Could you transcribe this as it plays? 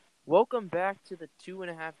Welcome back to the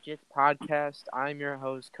 2.5 Jits podcast. I'm your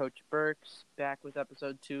host, Coach Burks, back with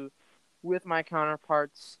episode 2 with my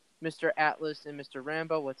counterparts, Mr. Atlas and Mr.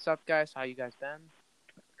 Rambo. What's up, guys? How you guys been?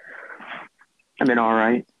 I've been all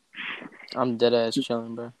right. I'm dead ass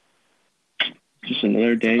chilling, bro. Just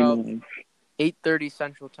another day. It's about 8:30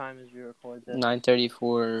 Central Time as we record this.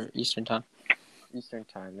 9:34 Eastern Time. Eastern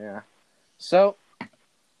Time, yeah. So,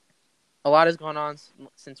 a lot has gone on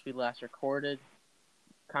since we last recorded.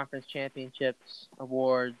 Conference championships,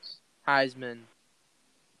 awards, Heisman,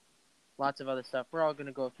 lots of other stuff. We're all going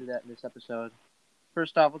to go through that in this episode.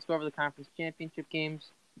 First off, let's go over the conference championship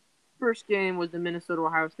games. First game was the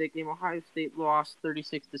Minnesota-Ohio State game. Ohio State lost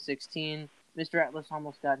 36-16. Mr. Atlas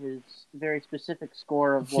almost got his very specific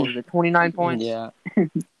score of, 29 points? Yeah.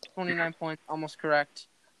 29 points, almost correct.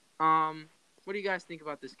 What do you guys think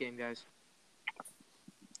about this game, guys?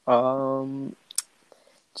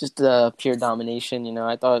 Just pure domination,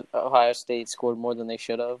 I thought Ohio State scored more than they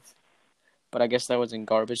should have. But I guess that was in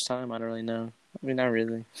garbage time. I don't really know. I mean, not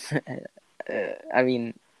really.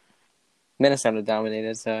 Minnesota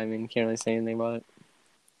dominated, so, can't really say anything about it.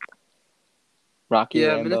 Rocky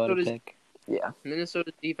Rambo to pick. Yeah.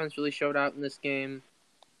 Minnesota's defense really showed out in this game,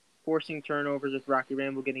 forcing turnovers with Rocky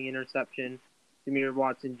Rambo getting interception, Demir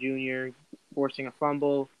Watson Jr. forcing a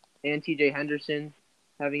fumble, and T.J. Henderson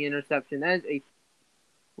having interception. That is a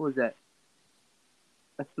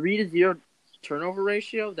 3-0 turnover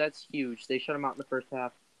ratio? That's huge. They shut him out in the first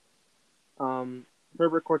half.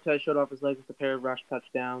 Herbert Cortez showed off his legs with a pair of rush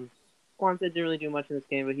touchdowns. Quanted didn't really do much in this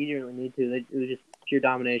game, but he didn't really need to. It was just pure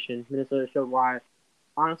domination. Minnesota showed why.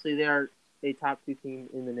 Honestly, they are a top 2 team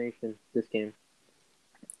in the nation this game.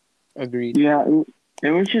 Agreed. Yeah, it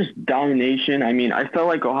was just domination. I felt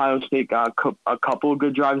like Ohio State got a couple of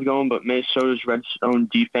good drives going, but Minnesota's red zone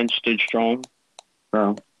defense stood strong.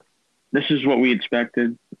 So this is what we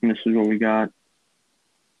expected, and this is what we got.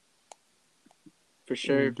 For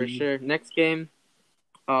sure. Next game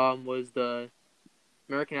was the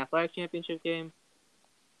American Athletic Championship game.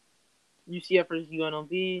 UCF versus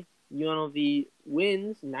UNLV. UNLV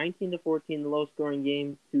wins 19-14, the low-scoring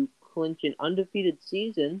game, to clinch an undefeated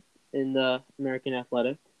season in the American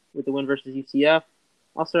Athletic with the win versus UCF.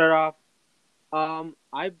 I'll start off.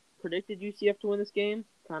 I predicted UCF to win this game.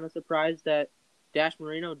 Kind of surprised that Dash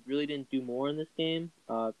Marino really didn't do more in this game.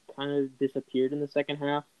 Kind of disappeared in the second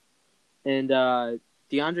half. And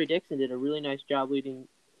DeAndre Dixon did a really nice job leading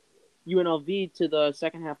UNLV to the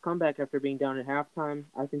second half comeback after being down at halftime.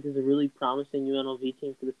 I think there's a really promising UNLV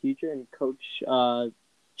team for the future, and Coach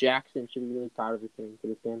Jackson should be really proud of his team for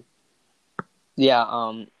this game. Yeah,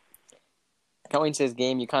 going into this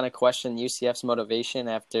game, you kind of question UCF's motivation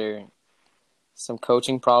after some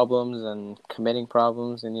coaching problems and committing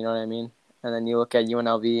problems, and you know what I mean? And then you look at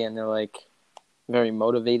UNLV, and they're, very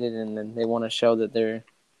motivated, and then they want to show that they're,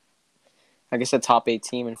 I guess, a top 8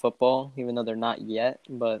 team in football, even though they're not yet,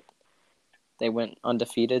 but they went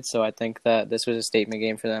undefeated, so I think that this was a statement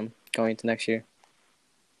game for them going into next year.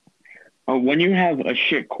 When you have a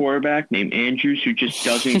shit quarterback named Andrews who just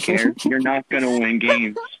doesn't care, you're not going to win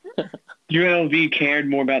games. UNLV cared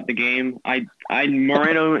more about the game.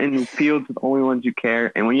 Moreno and Fields are the only ones who care.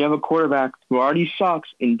 And when you have a quarterback who already sucks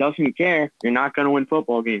and doesn't care, you're not going to win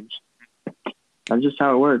football games. That's just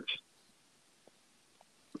how it works.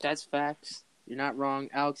 That's facts. You're not wrong.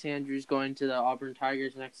 Alex Andrews going to the Auburn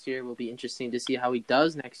Tigers next year will be interesting to see how he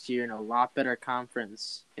does next year in a lot better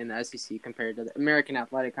conference in the SEC compared to the American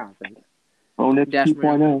Athletic Conference. Oh, that's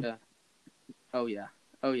 2.0. Oh, yeah.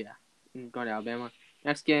 Going to Alabama.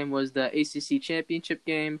 Next game was the ACC Championship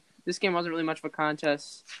game. This game wasn't really much of a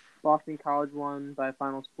contest. Boston College won by a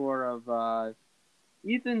final score of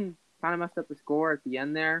Ethan kind of messed up the score at the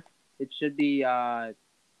end there. It should be 38-21.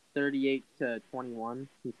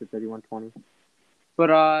 He said 31-20.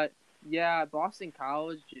 But, Boston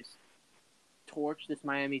College just torched this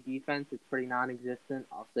Miami defense. It's pretty non-existent,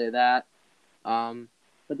 I'll say that.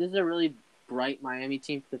 But this is a really bright Miami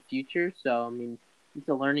team for the future. So, it's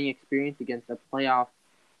a learning experience against a playoff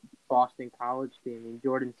Boston College team.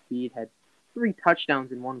 Jordan Speed had 3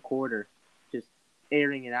 touchdowns in one quarter, just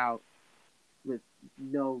airing it out with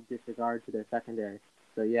no disregard to their secondary.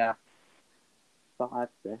 So, yeah, that's all I have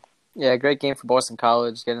to say. Yeah, great game for Boston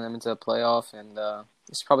College, getting them into the playoff, and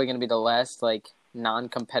it's probably going to be the last,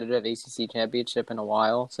 non-competitive ACC championship in a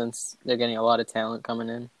while, since they're getting a lot of talent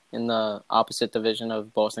coming in the opposite division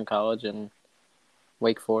of Boston College and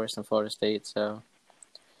Wake Forest and Florida State, so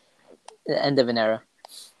the end of an era.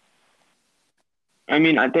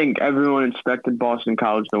 I think everyone expected Boston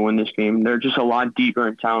College to win this game. They're just a lot deeper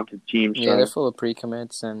and talented team. So. Yeah, they're full of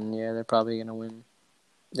pre-commits, and, they're probably going to win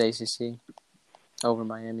the ACC. over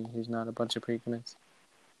Miami, who's not a bunch of pre-commits.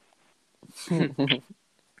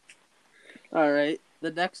 All right.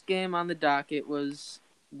 The next game on the docket was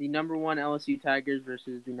the number 1 LSU Tigers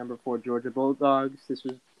versus the number 4 Georgia Bulldogs. This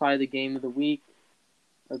was probably the game of the week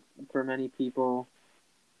for many people.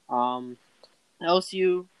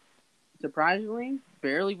 LSU, surprisingly,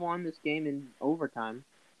 barely won this game in overtime.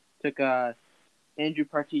 Took Andrew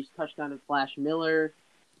Partey's touchdown to Flash Miller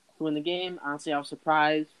to win the game. Honestly, I was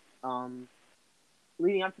surprised.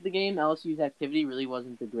 Leading up to the game, LSU's activity really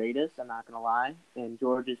wasn't the greatest, I'm not going to lie, and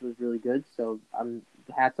Georgia's was really good, so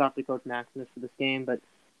hats off to Coach Maximus for this game, but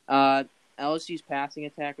LSU's passing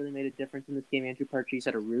attack really made a difference in this game. Andrew Partey's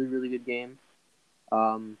had a really, really good game.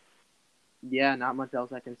 Yeah, not much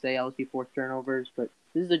else I can say. LSU forced turnovers, but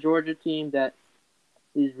this is a Georgia team that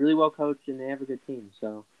is really well coached, and they have a good team,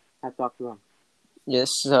 so hats off to them. Yes,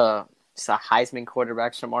 it's a Heisman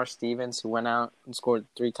quarterback, Shamar Stevens, who went out and scored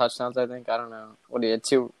 3 touchdowns, I think. I don't know. What, he had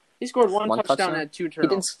 2? He scored one touchdown and had 2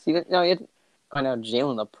 turnovers. I know,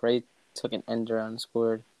 Jalen LePray took an end around and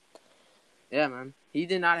scored. Yeah, man. He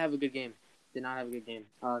did not have a good game. The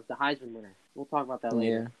Heisman winner. We'll talk about that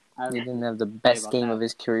later. Yeah. He didn't have the best game of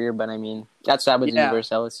his career, but I mean, that's what happens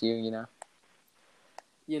versus LSU, you know.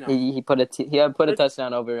 He put a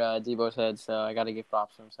touchdown over Debo's head, so I got to give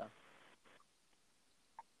props to him. So.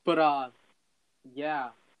 But yeah,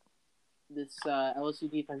 this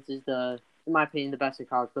LSU defense is in my opinion, the best in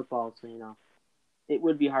college football. So it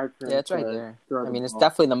would be hard for him. Yeah, it's right there. I mean, it's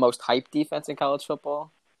definitely the most hyped defense in college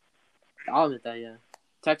football. I'll admit that. Yeah,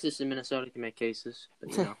 Texas and Minnesota can make cases,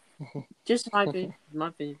 but just my opinion.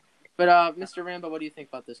 But Mr. Rambo, what do you think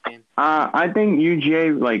about this game? I think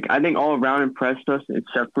UGA, I think all around impressed us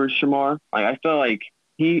except for Shamar. I feel like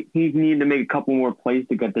he needed to make a couple more plays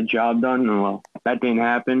to get the job done, and well, that didn't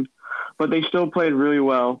happen. But they still played really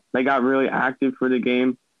well. They got really active for the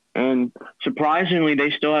game, and surprisingly,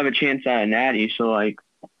 they still have a chance at a natty. So I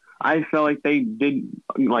felt like they did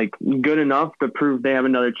good enough to prove they have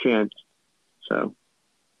another chance. So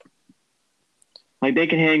they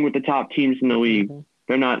can hang with the top teams in the league. Mm-hmm.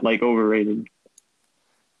 They're not overrated.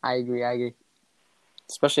 I agree.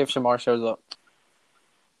 Especially if Shamar shows up.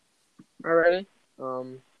 Alrighty.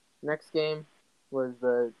 Next game was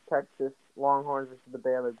the Texas Longhorns versus the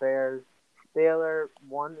Baylor Bears. Baylor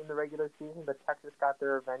won in the regular season, but Texas got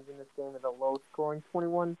their revenge in this game with a low-scoring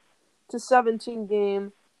 21-17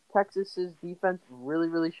 game. Texas's defense really,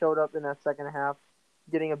 really showed up in that second half,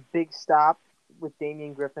 getting a big stop with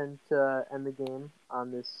Damian Griffin to end the game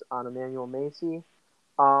on Emmanuel Macy.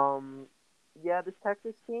 This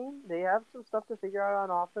Texas team, they have some stuff to figure out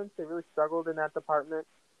on offense. They really struggled in that department.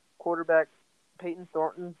 Quarterback Peyton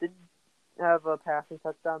Thornton did have a passing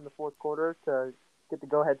touchdown in the fourth quarter to get the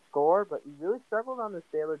go-ahead score, but he really struggled on this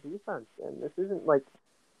Baylor defense. And this isn't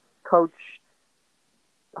Coach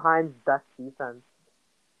Hines' best defense.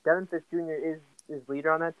 Devin Fish Jr. is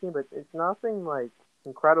leader on that team, but it's nothing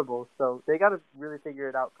incredible. So they got to really figure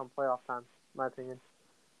it out come playoff time, in my opinion.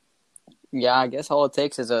 Yeah, I guess all it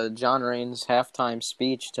takes is a John Raines halftime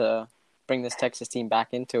speech to bring this Texas team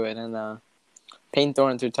back into it. And Peyton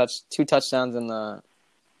Thornton threw 2 touchdowns in the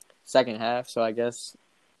second half, so I guess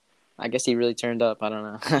he really turned up. I don't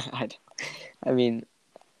know. I mean,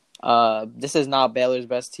 this is not Baylor's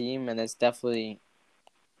best team, and it's definitely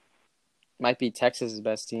might be Texas's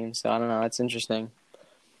best team. So I don't know. It's interesting.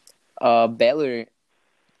 Baylor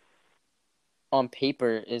on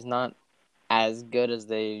paper is not as good as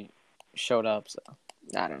they showed up. So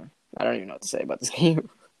I don't know. I don't even know what to say about this game.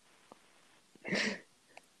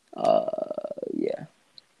 Yeah.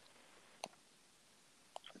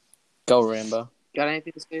 Go, Rambo. Got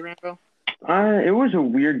anything to say, Rambo? It was a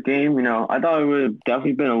weird game. I thought it would have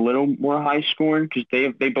definitely been a little more high scoring because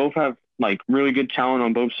they both have really good talent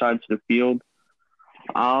on both sides of the field.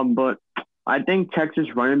 But I think Texas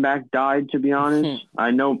running back died, to be honest.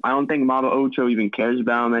 I don't think Maba Ocho even cares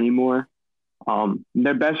about him anymore.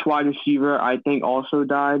 Their best wide receiver, I think, also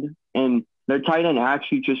died, and their tight end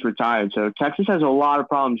actually just retired. So Texas has a lot of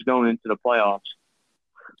problems going into the playoffs.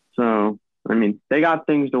 So, I mean, they got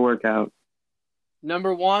things to work out.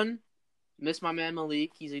 Number 1, miss my man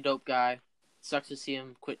Malik. He's a dope guy. Sucks to see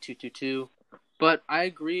him quit 2-2-2. But I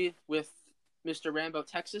agree with Mr. Rambo.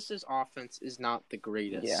 Texas's offense is not the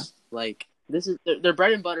greatest. Yeah. This is their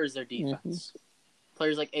bread and butter is their defense.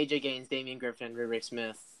 Players like AJ Gaines, Damian Griffin, Ray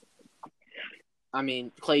Smith. I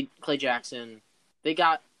mean, Clay Jackson. They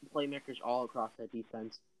got playmakers all across that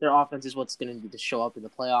defense. Their offense is what's going to need to show up in the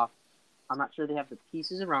playoff. I'm not sure they have the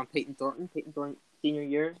pieces around Peyton Thornton. Peyton Thornton, senior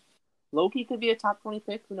year. Loki could be a top 20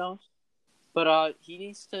 pick. Who knows? But they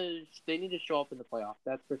need to show up in the playoff.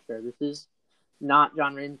 That's for sure. This is not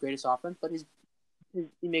John Raines' greatest offense, but his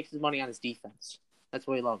he makes his money on his defense. That's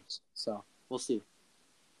what he loves. So we'll see.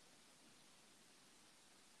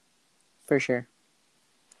 For sure.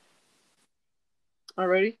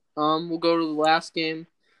 Alrighty. We'll go to the last game,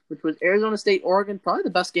 which was Arizona State, Oregon. Probably the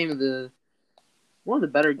best game of one of the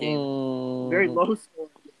better games. Very low score.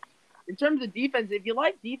 In terms of defense, if you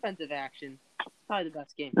like defensive action, it's probably the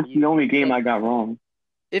best game. That's the only game I got wrong.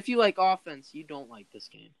 If you like offense, you don't like this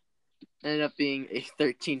game. Ended up being a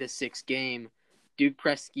 13-6 game. Duke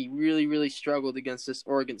Presky really, really struggled against this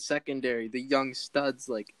Oregon secondary. The young studs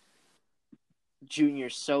like Junior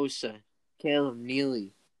Sosa, Caleb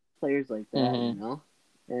Neely, players like that, you know?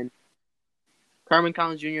 And Carmen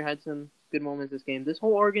Collins Jr. had some good moments this game. This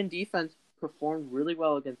whole Oregon defense performed really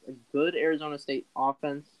well against a good Arizona State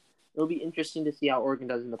offense. It'll be interesting to see how Oregon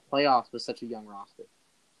does in the playoffs with such a young roster.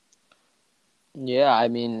 Yeah, I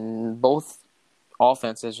mean, both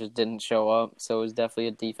offenses just didn't show up, so it was definitely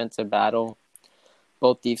a defensive battle.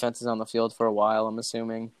 Both defenses on the field for a while, I'm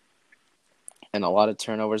assuming. And a lot of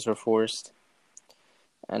turnovers were forced.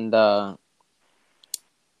 And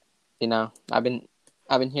you know, I've been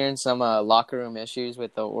hearing some locker room issues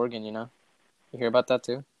with the Oregon, you know. You hear about that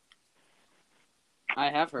too? I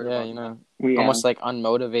have heard about that. Yeah, almost like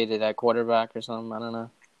unmotivated at quarterback or something. I don't know.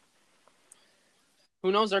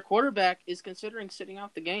 Who knows? Our quarterback is considering sitting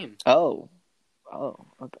out the game. Oh,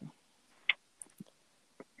 okay.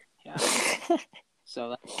 Yeah. So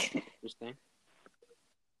that's interesting.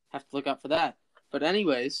 Have to look out for that. But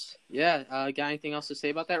anyways, yeah. Got anything else to say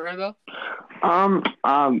about that, Rambo?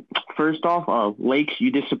 First off, Lakes, you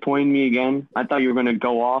disappointed me again. I thought you were gonna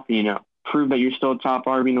go off, prove that you're still a top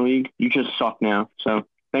RB in the league. You just suck now. So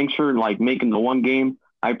thanks for making the one game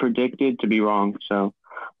I predicted to be wrong. So,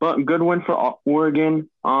 but good win for Oregon.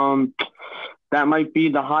 That might be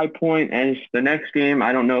the high point as the next game.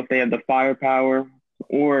 I don't know if they have the firepower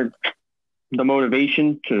or the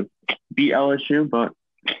motivation to beat LSU, but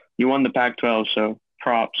you won the Pac-12, so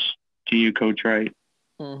props to you, Coach Wright.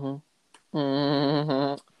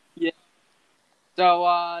 Yeah.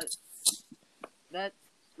 So that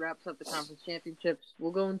wraps up the conference championships.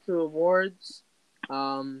 We'll go into awards.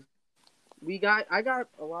 I got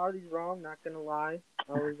a lot of these wrong. Not gonna lie,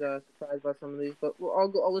 I was surprised by some of these, but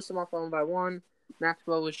I'll list them off one by one.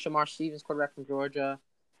 Maxwell was Shamar Stevens, quarterback from Georgia.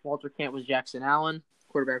 Walter Camp was Jackson Allen,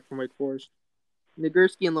 quarterback from Wake Forest.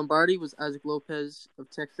 Nagurski and Lombardi was Isaac Lopez of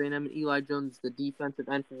Texas A&M and Eli Jones, the defensive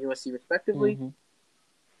end from USC, respectively.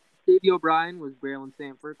 Davey O'Brien was Braylon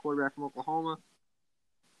Sanford, quarterback from Oklahoma.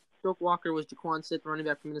 Stoke Walker was Jaquan Sith, running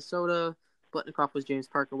back from Minnesota. Blutnikoff was James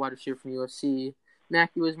Parker, wide receiver from USC.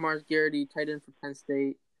 Mackey was Mars Garrity, tight end from Penn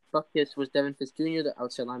State. Buck Hiss was Devin Fitz Jr., the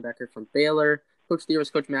outside linebacker from Baylor. Coach Steer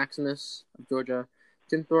was Coach Maximus of Georgia.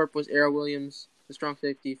 Tim Thorpe was Arrow Williams, the strong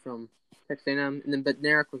safety from Texas A&M. And then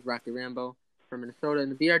Bednarik was Rocky Rambo from Minnesota.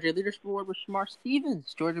 And the BRJ Leadership Award was Shamar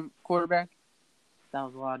Stevens, Georgia quarterback. That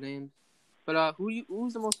was a lot of names. But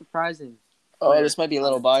who's the most surprising? Oh, this might be a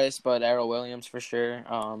little biased, but Arrow Williams for sure.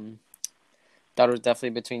 Thought it was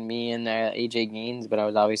definitely between me and AJ Gaines, but I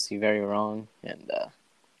was obviously very wrong. And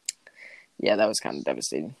yeah, that was kind of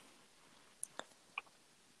devastating.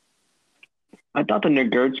 I thought the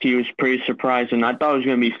Nagurski was pretty surprising. I thought it was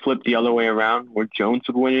going to be flipped the other way around, where Jones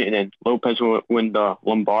would win it and then Lopez would win the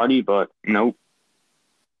Lombardi, but nope.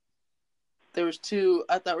 There was two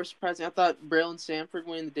I thought were surprising. I thought Braylon Sanford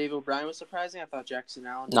winning the Dave O'Brien was surprising. I thought Jackson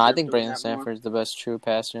Allen. No, I think Braylon Sanford is the best true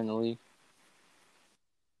passer in the league.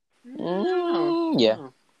 Yeah.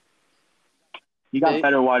 You got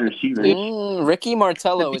better wide receivers. Ricky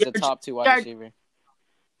Martello is a top 2 wide receiver.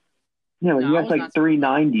 Yeah, but he has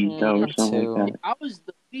 390s though, or something like that. I was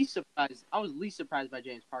least surprised by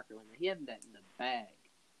James Parker winning. He had that in the bag.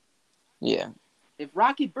 Yeah. If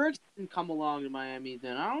Rocky Burks didn't come along to Miami,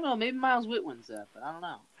 then I don't know. Maybe Miles Witt wins that, but I don't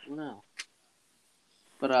know. Who knows?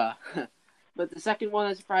 But but the second one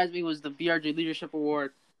that surprised me was the BRJ Leadership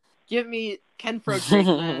Award. Give me Ken Froderick,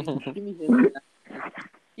 man. Give me him.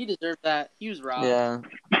 He deserved that. He was robbed. Yeah.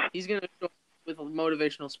 He's gonna show up with a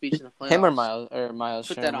motivational speech in the playoffs. Him or Miles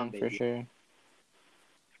Put Sherman that on, for sure.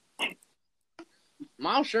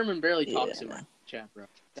 Miles Sherman barely talks to him, chat, bro.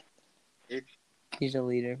 He's a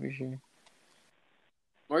leader for sure.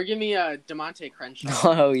 Or give me DeMonte Crenshaw.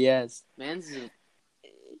 Oh yes. Give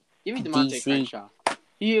me DeMonte Crenshaw.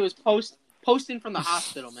 He was posting from the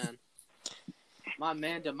hospital, man. My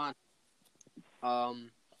man DeMonte.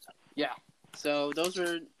 Yeah. So those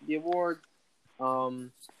are the awards.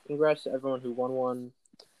 Congrats to everyone who won one.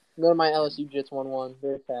 None of my LSU Jets won one.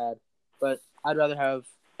 Very sad. But I'd rather have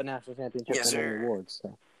a national championship than an awards.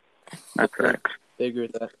 So. That's correct. They agree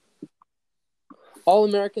with that. All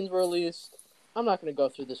Americans were released. I'm not going to go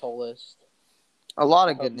through this whole list. A lot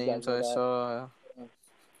I of hope good you guys names know I that. saw.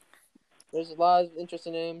 There's a lot of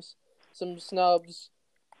interesting names. Some snubs.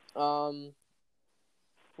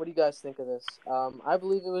 What do you guys think of this? I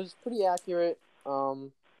believe it was pretty accurate. I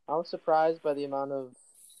was surprised by the amount of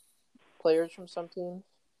players from some teams.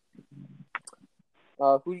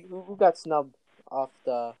 Who got snubbed off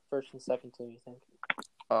the first and second team, you think?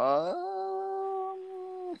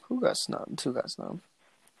 Who got snubbed?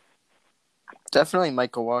 Definitely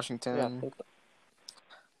Michael Washington. Yeah, I think so.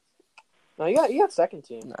 No, you got second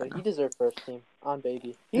team, Nah, but no. he deserved first team on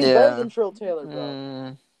baby. He's better than Trill Taylor, bro.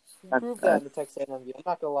 Mm, He proved that in the Texas A&M game. I'm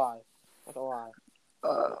not gonna lie.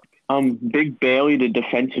 Big Bailey, the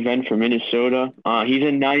defensive end for Minnesota. He's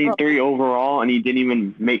a 93 overall, and he didn't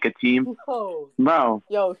even make a team. No. Bro,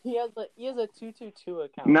 Yo, he has a 222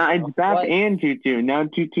 account. nah, bro. it's Bap Like, and Tutu. Now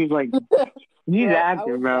Tutu's like, he's bro,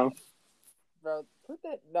 active, bro. Bro, put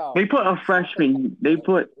that no. They put a freshman. They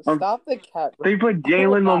put Stop the cat. Bro. They put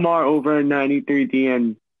Jalen Lamar over a 93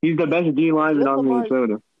 DN. He's the best D lineman on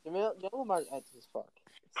Minnesota. Jalen Lamar's as fuck.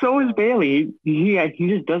 So is Bailey. He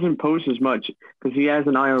just doesn't post as much because he has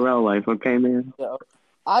an IRL life. Okay, man. Yeah.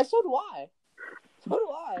 So do I.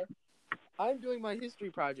 I'm doing my history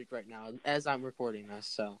project right now as I'm recording this.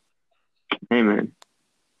 So. Hey, man.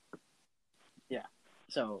 Yeah.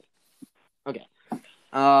 So. Okay.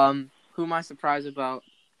 Who am I surprised about?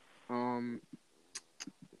 Heck,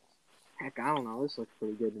 I don't know. This looks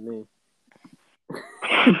pretty good to me.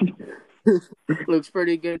 Looks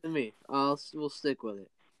pretty good to me. We'll stick with it.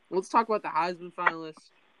 Let's talk about the Heisman finalists.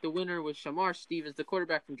 The winner was Shamar Stevens, the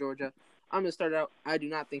quarterback from Georgia. I'm going to start out. I do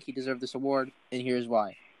not think he deserved this award, and here's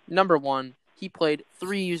why. Number one, he played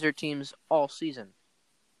 3 user teams all season.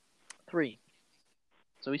 3.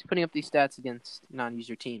 So he's putting up these stats against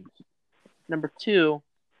non-user teams. Number 2,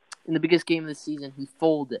 in the biggest game of the season, he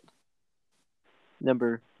folded.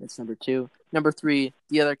 That's number 2. Number 3,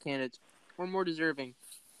 the other candidates were more deserving.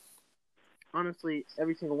 Honestly,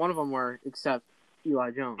 every single one of them were, except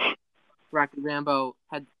Eli Jones. Rocky Rambo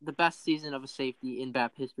had the best season of a safety in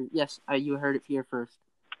BAP history. Yes, you heard it here first.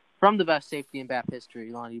 From the best safety in BAP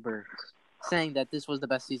history, Lonnie Burr, saying that this was the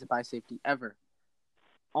best season by safety ever.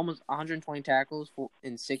 Almost 120 tackles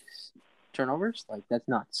in 6 turnovers. Like, that's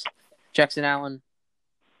nuts. Jackson Allen,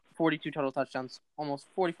 42 total touchdowns, almost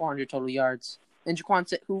 4,400 total yards. And Jaquan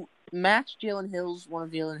Sitt, who matched Jalen Hill's one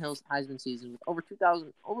of Jalen Hill's Heisman season with over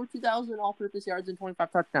 2,000 all-purpose yards and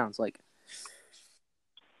 25 touchdowns. Like,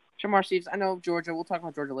 Shamar Stevens, I know Georgia. We'll talk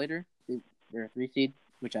about Georgia later. They're a 3 seed,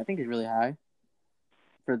 which I think is really high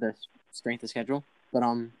for the strength of schedule. But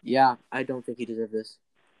yeah, I don't think he deserved this.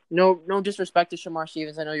 No disrespect to Shamar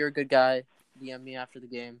Stevens. I know you're a good guy. DM me after the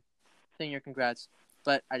game, saying your congrats.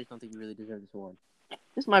 But I just don't think you really deserve this award.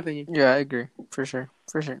 This is my opinion. Yeah, I agree. For sure.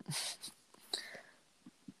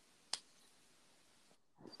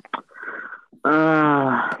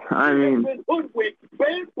 I mean,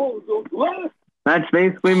 that's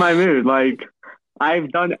basically my mood. Like,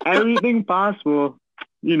 I've done everything possible.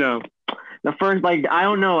 You know, the first, like, I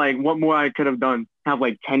don't know, like, what more I could have done. Have,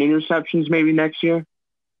 like, 10 interceptions maybe next year.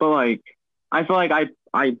 But, like, I feel like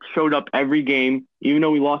I showed up every game, even though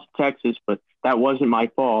we lost to Texas, but that wasn't my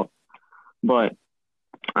fault. But,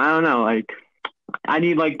 I don't know, like, I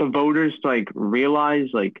need, like, the voters to, like, realize,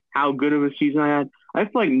 like, how good of a season I had. I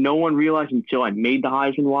feel like no one realized until I made the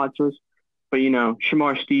Heisman watch list. But, you know,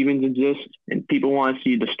 Shamar Stevens exists, and people want to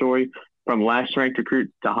see the story from last ranked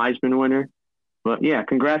recruit to Heisman winner. But, yeah,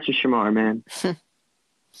 congrats to Shamar, man.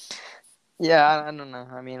 Yeah, I don't know.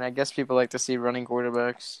 I mean, I guess people like to see running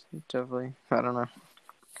quarterbacks. Definitely. I don't know.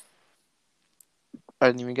 I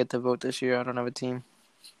didn't even get to vote this year. I don't have a team.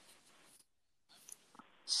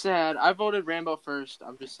 Sad. I voted Rambo first.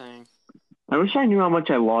 I'm just saying. I wish I knew how much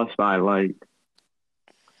I lost by, like.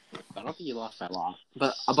 I don't think you lost by a lot.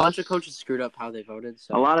 But a bunch of coaches screwed up how they voted.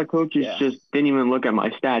 So. A lot of coaches just didn't even look at my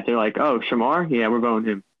stats. They're like, oh, Shamar? Yeah, we're voting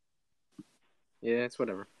him. Yeah, it's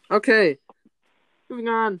whatever. Okay. Moving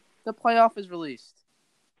on. The playoff is released.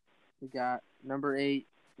 We got number 8,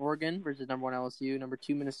 Oregon versus number 1, LSU. Number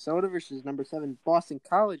 2, Minnesota versus number 7, Boston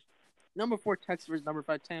College. Number 4, Texas versus number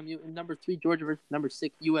 5, TAMU. And number 3, Georgia versus number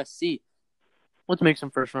 6, USC. Let's make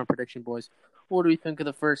some first-round prediction, boys. What do we think of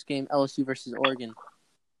the first game, LSU versus Oregon?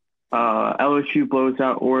 LSU blows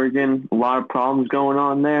out Oregon. A lot of problems going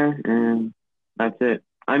on there, and that's it.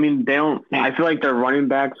 I mean, I feel like their running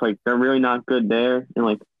backs, like, they're really not good there. And,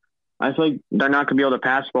 like, I feel like they're not going to be able to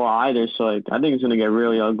pass the ball either. So, like, I think it's going to get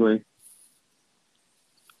really ugly.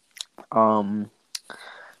 I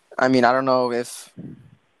mean, I don't know if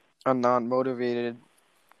a non-motivated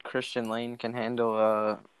Christian Lane can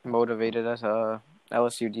handle motivated as a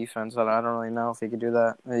LSU defense. I don't really know if he could do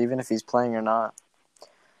that, even if he's playing or not.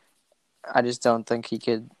 I just don't think he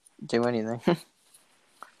could do anything.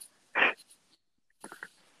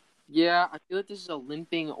 Yeah, I feel like this is a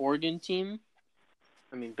limping Oregon team.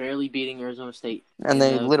 I mean, barely beating Arizona State. And in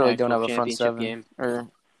they the literally don't Pac-12 have a front championship seven. game. Or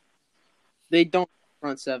They don't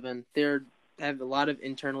front seven. They have a lot of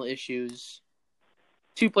internal issues.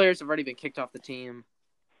 2 players have already been kicked off the team.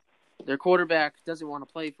 Their quarterback doesn't want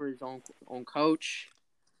to play for his own coach.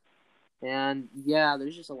 And, yeah,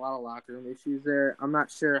 there's just a lot of locker room issues there. I'm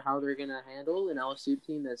not sure how they're going to handle an LSU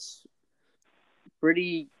team that's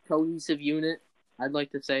pretty cohesive unit, I'd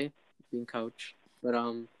like to say, being coach. But,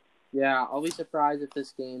 yeah, I'll be surprised if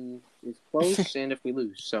this game is close and if we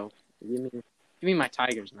lose. So, give me my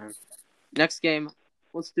Tigers, man. Next game,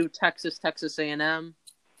 let's do Texas A&M.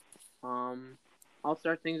 I'll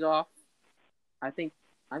start things off. I think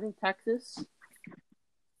Texas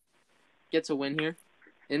gets a win here,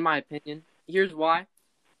 in my opinion. Here's why.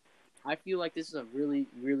 I feel like this is a really,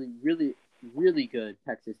 really, really, really good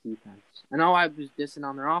Texas defense. I know I was dissing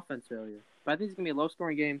on their offense earlier, but I think it's going to be a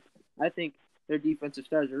low-scoring game. I think their defensive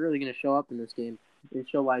stars are really going to show up in this game and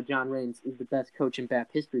show why John Raines is the best coach in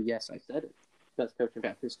BAP history. Yes, I said it. Best coach in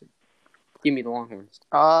BAP history. Give me the Longhorns.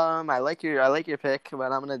 I like your pick,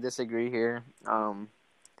 but I'm gonna disagree here.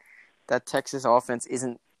 That Texas offense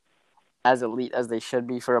isn't as elite as they should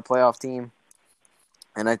be for a playoff team,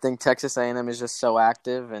 and I think Texas A&M is just so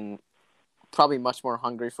active and probably much more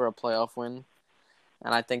hungry for a playoff win.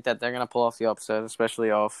 And I think that they're gonna pull off the upset, especially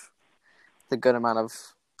off the good amount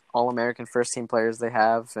of All-American first-team players they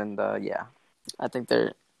have. And yeah, I think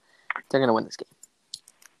they're gonna win this game.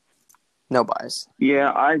 No bias.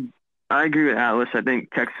 Yeah, I agree with Atlas. I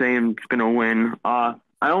think Texas A&M is going to win. I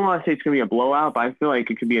don't want to say it's going to be a blowout, but I feel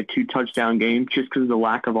like it could be a 2-touchdown game just because of the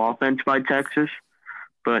lack of offense by Texas.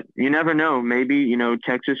 But you never know. Maybe,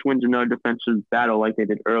 Texas wins another defensive battle like they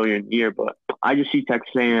did earlier in the year. But I just see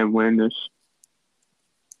Texas A&M win this.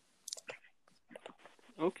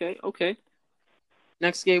 Okay.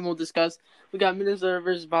 Next game we'll discuss. We got Minnesota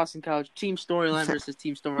versus Boston College. Team storyline versus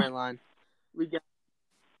team storyline. We got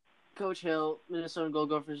Coach Hill, Minnesota Gold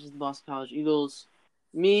versus the Boston College Eagles.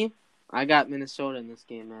 I got Minnesota in this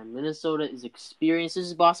game, man. Minnesota is experienced. This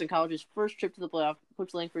is Boston College's first trip to the playoff.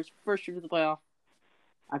 Coach Langford's first trip to the playoff.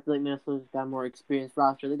 I feel like Minnesota's got more experienced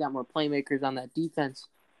roster. They got more playmakers on that defense.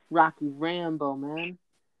 Rocky Rambo, man.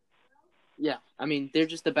 Yeah, I mean, they're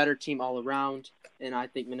just a better team all around, and I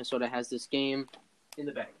think Minnesota has this game in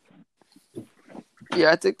the bag.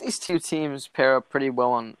 Yeah, I think these two teams pair up pretty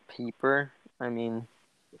well on paper. I mean,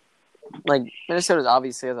 Minnesota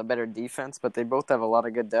obviously has a better defense, but they both have a lot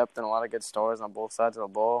of good depth and a lot of good stars on both sides of the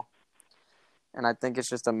ball. And I think it's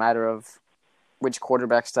just a matter of which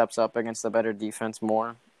quarterback steps up against the better defense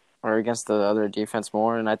more or against the other defense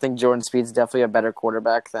more. And I think Jordan Speed's definitely a better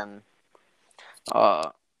quarterback than,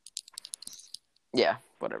 whatever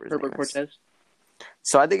his Herbert name is. Cortez.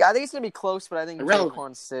 So I think it's going to be close, but I think Irrelevant.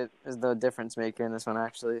 Jaquan Sit is the difference maker in this one,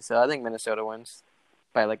 actually. So I think Minnesota wins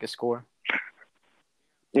by a score.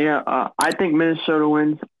 Yeah, I think Minnesota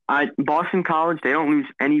wins. Boston College, they don't lose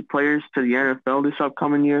any players to the NFL this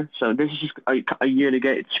upcoming year, so this is just a year to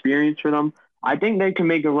get experience for them. I think they can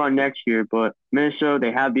make a run next year, but Minnesota,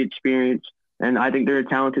 they have the experience, and I think they're a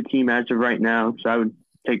talented team as of right now, so I would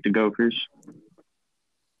take the Gophers.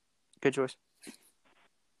 Good choice.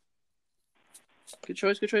 Good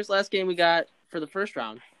choice. Last game we got for the first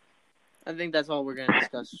round. I think that's all we're going to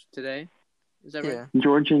discuss today. Is that right? Yeah.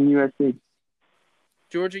 Georgia and USC.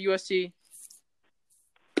 Georgia, USC.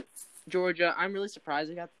 Georgia, I'm really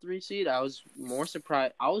surprised they got the 3 seed. I was more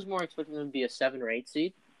surprised. I was more expecting them to be a 7 or 8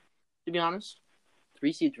 seed, to be honest.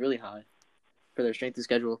 3 seed's really high for their strength of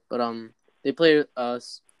schedule. But they play a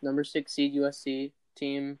number 6 seed USC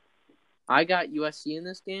team. I got USC in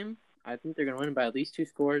this game. I think they're going to win by at least 2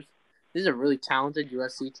 scores. This is a really talented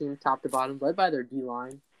USC team, top to bottom, led by their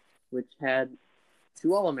D-line, which had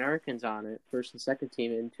 2 All-Americans on it, first and second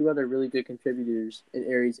team, and 2 other really good contributors in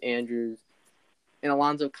Aries Andrews and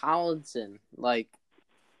Alonzo Collinson.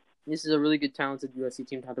 This is a really good, talented USC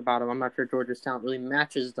team, top to bottom. I'm not sure Georgia's talent really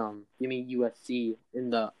matches them. Give me USC in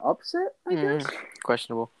the upset, I guess?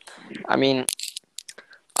 Questionable. I mean,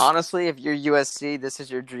 honestly, if you're USC, this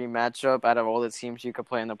is your dream matchup out of all the teams you could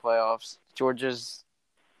play in the playoffs. Georgia's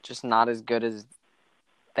just not as good as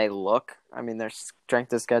they look. I mean, their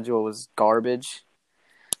strength of schedule was garbage.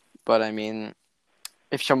 But, I mean,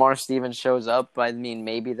 if Shamar Stevens shows up,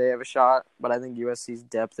 maybe they have a shot. But I think USC's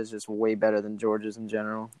depth is just way better than Georgia's in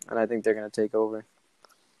general. And I think they're going to take over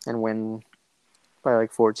and win by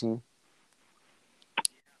 14.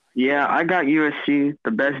 Yeah, I got USC,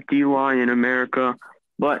 the best D line in America.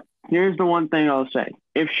 But here's the one thing I'll say: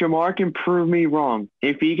 if Shamar can prove me wrong,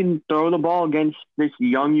 if he can throw the ball against this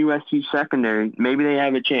young USC secondary, maybe they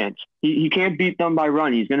have a chance. He can't beat them by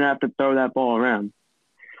run. He's gonna have to throw that ball around.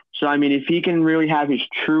 So I mean, if he can really have his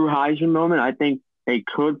true Heisman moment, I think they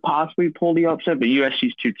could possibly pull the upset. But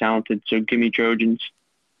USC's too talented, so give me Trojans.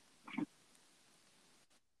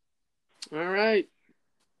 All right.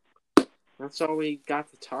 That's all we got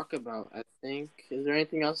to talk about, I think. Is there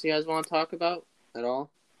anything else you guys want to talk about at all?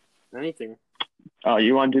 Anything?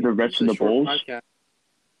 You want to do the This rest is of a the short bowls? podcast.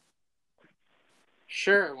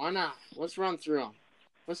 Sure, why not? Let's run through them.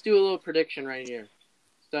 Let's do a little prediction right here.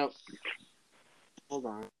 So, hold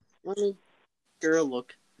on. Let me get a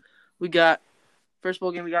look. We got, first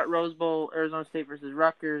bowl game, we got Rose Bowl, Arizona State versus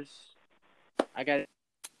Rutgers. I got it.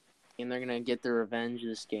 And they're going to get their revenge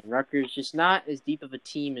this game. Rutgers just not as deep of a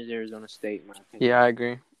team as Arizona State, in my opinion. Yeah, I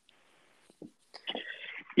agree.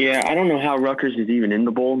 Yeah, I don't know how Rutgers is even in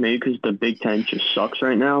the bowl. Maybe because the Big Ten just sucks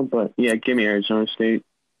right now. But yeah, give me Arizona State.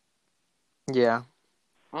 Yeah.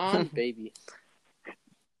 On, baby.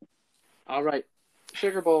 All right.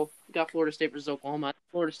 Sugar Bowl. We got Florida State versus Oklahoma.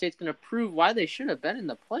 Florida State's going to prove why they should have been in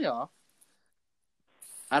the playoff.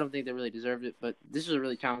 I don't think they really deserved it, but this is a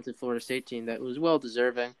really talented Florida State team that was well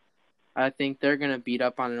deserving. I think they're going to beat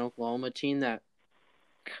up on an Oklahoma team that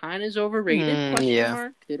kind of is overrated, question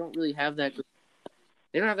mark. They don't really have that.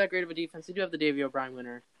 They don't have that great of a defense. They do have the Davey O'Brien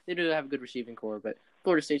winner. They do have a good receiving core, but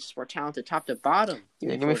Florida State's just more talented top to bottom.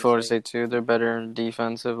 Yeah, give me Florida State too. They're better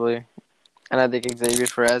defensively. And I think Xavier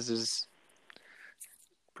Perez is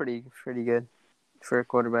pretty good for a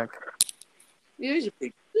quarterback. Yeah, he's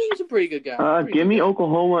a pretty good guy. Give me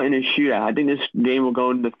Oklahoma in a shootout. I think this game will go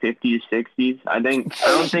into the 50s, 60s. I don't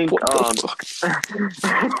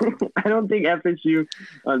think FSU.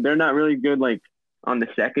 They're not really good, like on the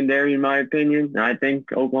secondary, in my opinion. And I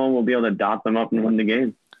think Oklahoma will be able to dot them up and win the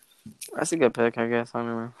game. That's a good pick, I guess. I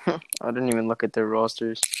don't know. I didn't even look at their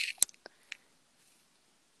rosters.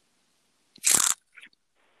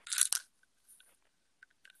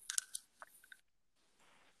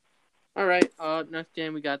 All right. Next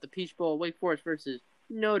game we got the Peach Bowl, Wake Forest versus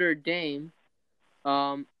Notre Dame.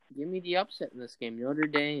 Give me the upset in this game, Notre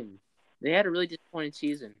Dame. They had a really disappointing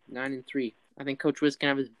season, 9-3. I think Coach Wiz can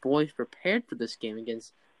have his boys prepared for this game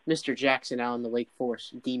against Mr. Jackson Allen, the Wake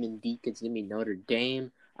Forest Demon Deacons. Give me Notre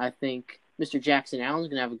Dame. I think Mr. Jackson Allen's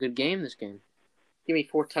gonna have a good game this game. Give me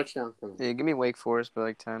 4 touchdowns for them. Yeah, give me Wake Forest by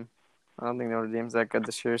like 10. I don't think Notre Dame's that good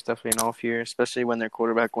this year. It's definitely an off year, especially when their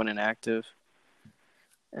quarterback went inactive.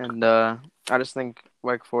 And I just think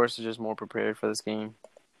Wake Forest is just more prepared for this game,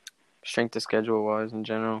 strength of schedule wise in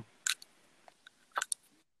general.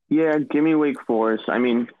 Yeah, give me Wake Forest. I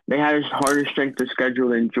mean, they had a harder strength of schedule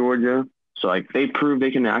than Georgia, so like they proved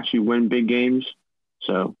they can actually win big games.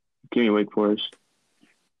 So give me Wake Forest.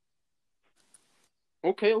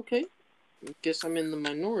 Okay. I guess I'm in the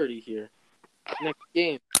minority here. Next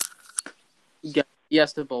game, we got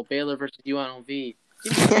Fiesta Bowl, Baylor versus UNLV.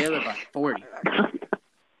 Give me Baylor by 40.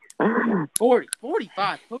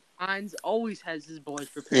 45. Coach Hines always has his boys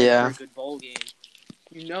prepared for a good bowl game.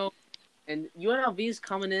 You know, and UNLV is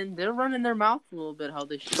coming in. They're running their mouth a little bit how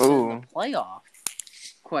they should be in the playoff.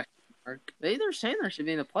 Question mark. They're saying they should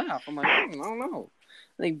be in the playoff. I'm like, I don't know.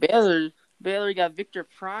 I think Baylor got Victor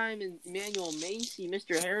Prime and Emmanuel Macy,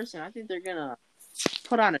 Mr. Harrison. I think they're going to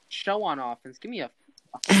put on a show on offense. Give me a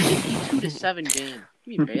 52-7 game.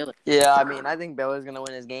 Give me Baylor. Yeah, I mean, I think Baylor's going to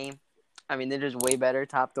win his game. I mean, they're just way better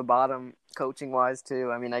top to bottom coaching-wise,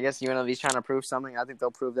 too. I mean, I guess UNLV's trying to prove something. I think they'll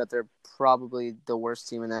prove that they're probably the worst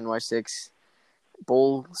team in the NY6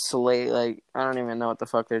 Bowl slate. Like, I don't even know what the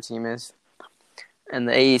fuck their team is. And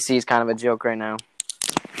the AEC is kind of a joke right now.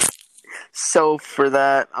 So, for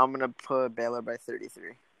that, I'm going to put Baylor by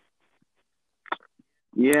 33.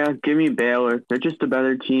 Yeah, give me Baylor. They're just a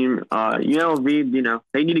better team. UNLV,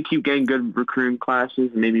 they need to keep getting good recruiting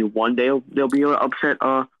classes. Maybe one day they'll be able to upset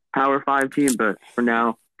a Power 5 team, but for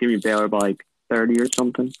now, give me Baylor by like 30 or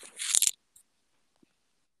something.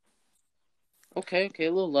 Okay, a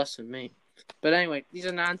little less than me. But anyway, these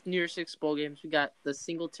are non-New Year's Six bowl games. We got the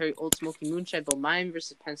Singletary Old Smoky Moonshine Bowl, Miami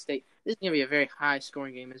versus Penn State. This is going to be a very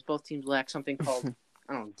high-scoring game as both teams lack something called,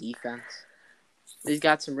 defense. They've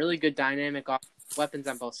got some really good dynamic weapons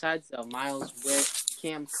on both sides, though. Miles Witt,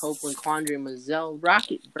 Cam Copeland, Quandre Mazzell,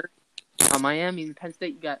 Rocket Burke. Miami and Penn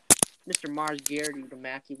State, you got Mr. Mars Garrity, the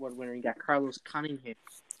Mackey Award winner. You got Carlos Cunningham.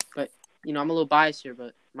 But, I'm a little biased here,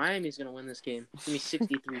 but Miami's going to win this game. Give me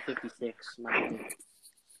 63-56, Miami.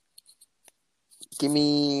 Give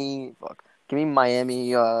me Miami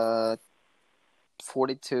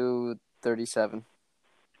 42-37.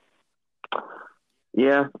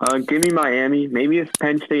 Yeah, give me Miami. Maybe if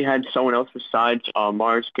Penn State had someone else besides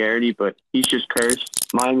Mars Garrity, but he's just cursed.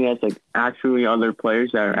 Miami has like actually other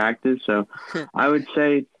players that are active, so I would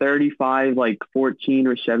say 35, like 14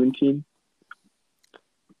 or 17.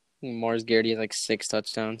 Morris Garrity has like 6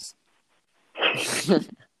 touchdowns.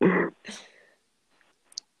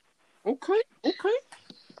 Okay.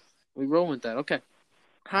 We roll with that. Okay.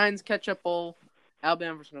 Heinz Ketchup Bowl,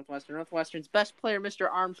 Alabama versus Northwestern. Northwestern's best player, Mr.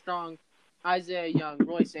 Armstrong, Isaiah Young,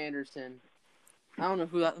 Royce Anderson. I don't know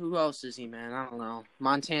who else is he, man. I don't know.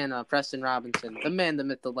 Montana, Preston Robinson, the man, the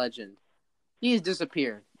myth, the legend. He's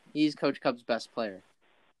disappeared. He's Coach Cub's best player.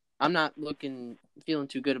 I'm not feeling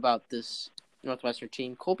too good about this Northwestern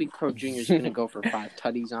team. Colby Crow Jr. is going to go for 5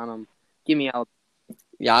 tutties on him. Give me Alabama.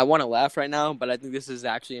 Yeah, I want to laugh right now, but I think this is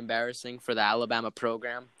actually embarrassing for the Alabama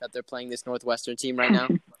program that they're playing this Northwestern team right now.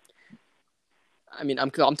 I mean,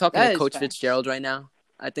 I'm talking to Coach Fitzgerald right now.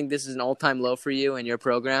 I think this is an all-time low for you and your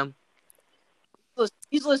program.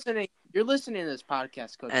 He's listening. You're listening to this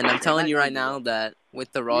podcast, Coach. And I'm telling you right now that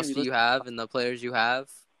with the roster you have and the players you have,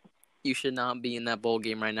 you should not be in that bowl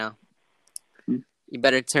game right now. You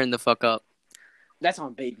better turn the fuck up. That's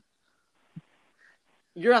on baby.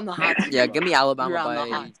 You're on the hot seat. Yeah, give me Alabama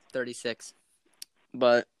by 36.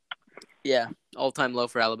 But, yeah, all-time low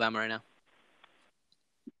for Alabama right now.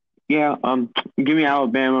 Yeah, give me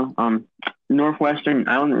Alabama. Northwestern,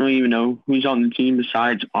 I don't really even know who's on the team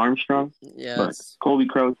besides Armstrong. Yeah. But Colby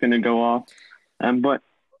Crow's going to go off. But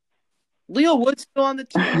Leo Wood's still on the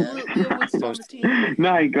team. Leo Wood's still on the team.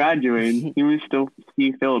 No, he graduated. He was still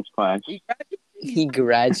Steve Phillips' class. He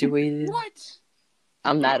graduated? What?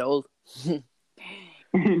 I'm that old.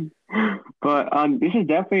 But this is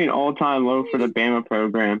definitely an all-time low for the Bama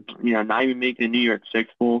program. You know, not even making the New Year's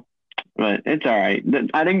Six Bowl. But it's all right.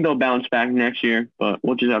 I think they'll bounce back next year, but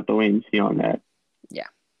we'll just have to wait and see on that. Yeah.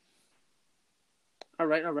 All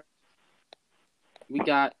right. We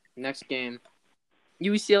got next game.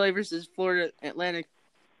 UCLA versus Florida Atlantic.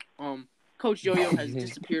 Coach Yo-Yo has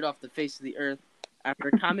disappeared off the face of the earth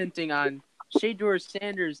after commenting on Shedeur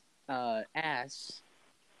Sanders' ass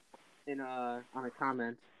on a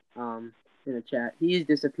comment in a chat. He's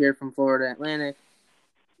disappeared from Florida Atlantic.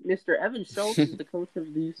 Mr. Evan Schultz is the coach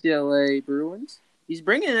of the UCLA Bruins. He's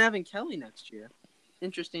bringing in Evan Kelly next year.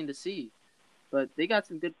 Interesting to see. But they got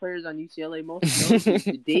some good players on UCLA. Most of those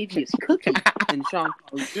Davius Cookie and Sean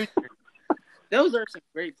Paul Jr. Those are some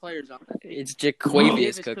great players on that team. It's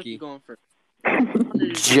Jaquavius Cookie. Going for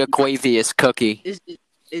Jaquavius Cookie. Is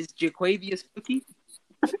Jaquavius Cookie?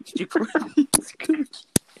 Jaquavius Cookie.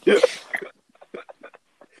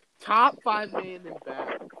 Top 5 man in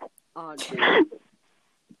back.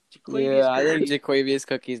 Yeah, I think Jaquavius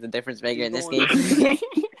Cookie is the difference maker in this game.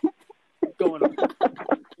 Going on.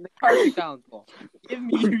 The Carson Collins ball. Give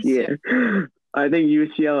me UCLA. Yeah. I think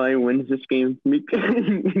UCLA wins this game because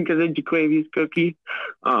of Jaquavius Cookie.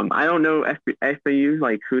 I don't know FAU,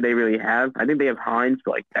 like, who they really have. I think they have Hines,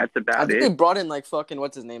 but, like, that's about it. I think they brought in, like, fucking,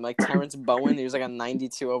 what's his name? Like, Terrence Bowen. He was, like, a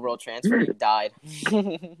 92 overall transfer. He died.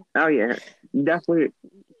 Oh, yeah. Definitely.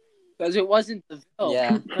 Because it wasn't the Ville.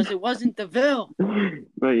 Yeah. Because it wasn't the Ville.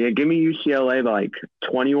 But, yeah, give me UCLA by, like,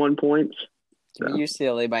 21 points. Give me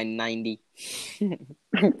UCLA by 90.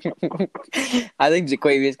 I think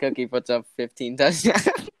Jaquavius Cookie puts up 15 touchdowns.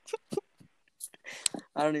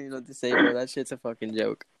 I don't even know what to say, bro. That shit's a fucking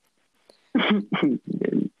joke. Okay.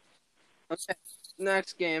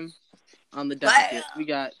 Next game on the docket, we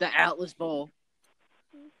got the Atlas Bowl.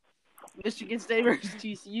 Michigan State versus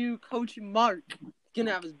TCU. Coach Mark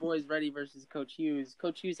gonna have his boys ready versus Coach Hughes.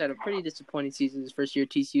 Coach Hughes had a pretty disappointing season his first year at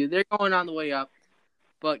TCU. They're going on the way up.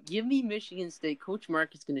 But give me Michigan State. Coach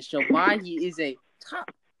Mark is going to show why he is a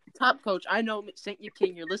top coach. I know, St.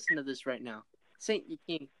 King, you're listening to this right now. St.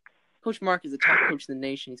 King, Coach Mark is the top coach in the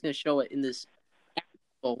nation. He's going to show it in this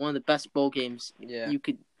bowl, one of the best bowl games you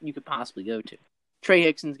could possibly go to. Trey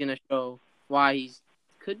Hickson's going to show why he's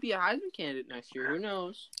could be a Heisman candidate next year. Who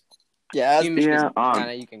knows? Yeah, you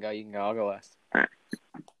can go. I'll go last.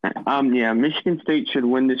 Yeah, Michigan State should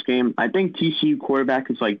win this game. I think TCU quarterback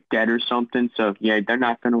is like dead or something, so yeah, they're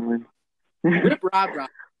not gonna win. Rob.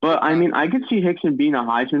 But I mean, I could see Hickson being a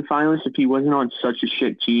Heisman finalist if he wasn't on such a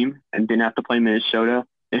shit team and didn't have to play Minnesota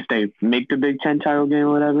if they make the Big Ten title game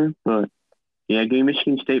or whatever. But yeah, game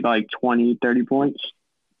Michigan State by like 20, 30 points.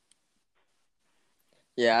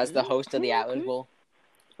 Yeah, as the host of the Atlas Bowl,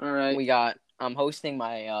 all right, I'm hosting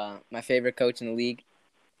my my favorite coach in the league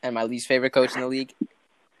and my least favorite coach in the league.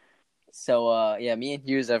 So, yeah, me and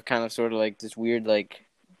Hughes have kind of sort of, like, this weird, like,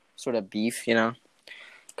 sort of beef, you know?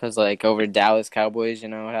 Because, like, over Dallas Cowboys, you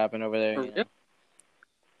know, what happened over there. You know?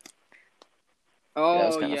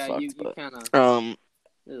 Oh kinda yeah, fucked, you but- kind of.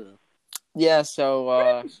 Yeah, so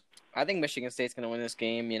I think Michigan State's gonna win this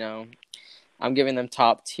game. You know, I'm giving them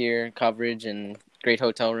top tier coverage and great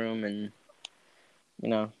hotel room, and you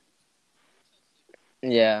know,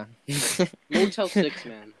 yeah. Motel 6,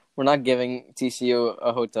 man. We're not giving TCU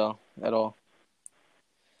a hotel at all.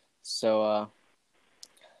 So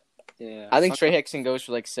Yeah. I think Trey Hickson goes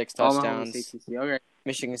for like 6 All my homies touchdowns. say TCU. Okay.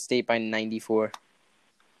 Michigan State by 94.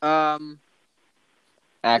 Um,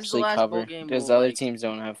 Actually last cover bowl game because we'll, other like, teams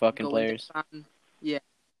don't have fucking go players. into. Yeah.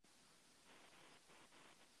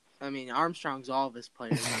 I mean, Armstrong's all of his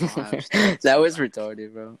players on Ohio State. That so, was like,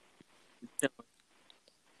 retarded, bro.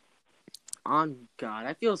 on God,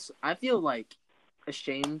 I feel like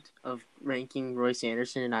ashamed of ranking Royce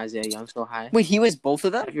Anderson and Isaiah Young so high. Wait, he was both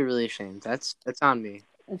of I them? feel really ashamed. That's on me.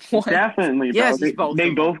 What? Definitely, Yes, bro. he's both They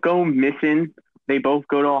of both them. go missing. They both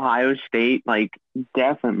go to Ohio State. Like,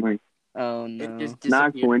 definitely. Oh It no. just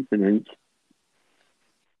Not disappeared. coincidence.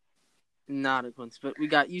 Not a coincidence. But we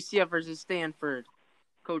got UCF versus Stanford.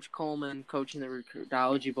 Coach Coleman coaching the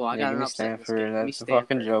Recruitology Bowl. I got Give an me upset in this game. Stanford. Give me That's a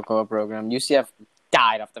fucking Stanford. JoCo program. UCF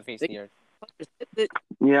died off the face of the earth.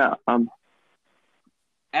 Yeah.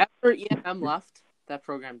 After EMM left, that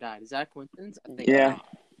program died. Is that a coincidence? I think Yeah. not.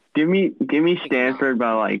 Give me not. Stanford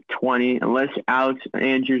by like 20, unless Alex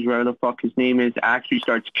Andrews, whatever the fuck his name is, actually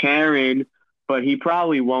starts caring, but he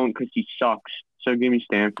probably won't because he sucks. So give me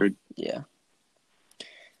Stanford. Yeah.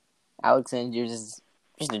 Alex Andrews is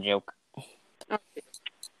just a joke.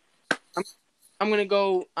 I'm gonna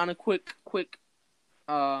go on a quick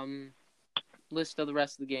list of the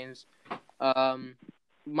rest of the games.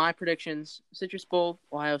 My predictions: Citrus Bowl,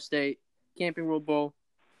 Ohio State, Camping World Bowl.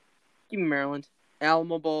 Give me Maryland,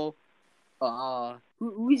 Alamo Bowl.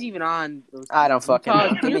 Who's even on those? I don't fucking know.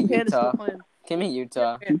 Utah. Give me Peter Pan is still Utah. playing. Give me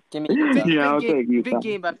Utah. Yeah. Give me Utah. Yeah, I'll take Utah. Big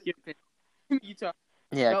game by Peter Pan. Give me Utah.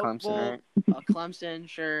 Yeah, Belk Clemson, Bowl, right? Clemson,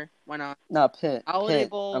 sure, why not? No, Pitt. Holiday Pitt.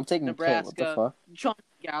 Bowl, I'm taking Nebraska. Pitt. What the fuck? Chauncey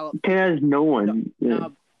Gallup. Pitt has no one. Yeah,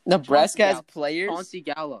 No, Nebraska has Gallup. players? Chauncey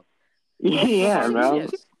Gallup. yeah bro.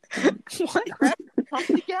 Yes. What?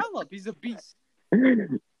 Chauncey Gallup. He's a beast.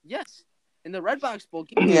 Yes. In the Redbox Bowl.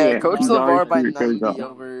 Give me Yeah, Yeah, Coach he's LeVar always by pretty good, 90 though.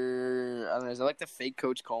 over, I don't know, is that like the fake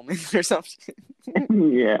Coach Coleman or something?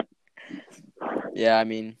 Yeah. Yeah, I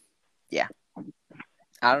mean, yeah.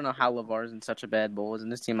 I don't know how LeVar's in such a bad bowl. Isn't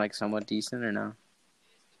this team like somewhat decent or no?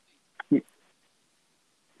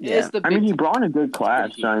 It's the I mean, big he brought a good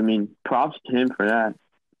class, so I mean, props to him for that.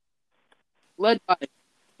 led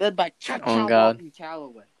by Cha-Cha Oh, God. Walton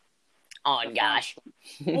Callaway. Oh, gosh.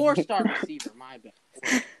 4-star receiver, my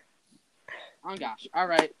bad. Oh gosh. All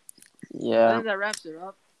right. I Yeah. think that wraps it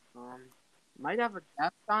up. Might have a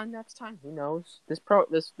guest on next time. Who knows? This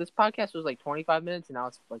podcast was like 25 minutes, and now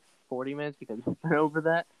it's like 40 minutes because we went over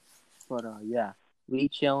that. But yeah, we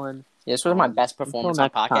chilling. Yeah, this was my best performance on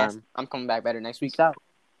next podcast. time. I'm coming back better next week. Peace out.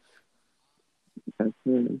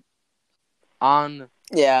 On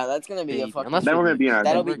Yeah, that's going to be a Hey, fucking... unless Then we're gonna be in our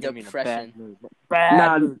That'll we're be gonna in a depression. bad mood.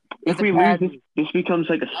 Nah, mood. if It's a we bad lose, mood. this becomes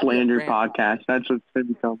like a I'll be a slander rant. podcast. That's what's going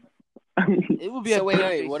to become. It will be So a wait,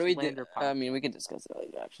 big what do we do? slander podcast. I mean, we can discuss it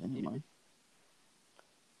later, actually. Never mind.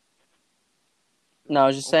 No, I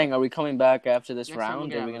was just saying, are we coming back after this Next time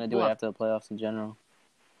round, we're or are we gonna going to have do a it after the playoffs in general?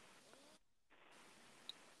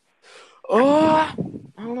 I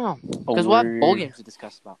don't know. Because we'll have bowl Word. games to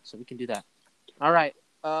discuss about, so we can do that. All right.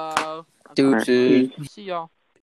 Dude, Alright, peace. See y'all.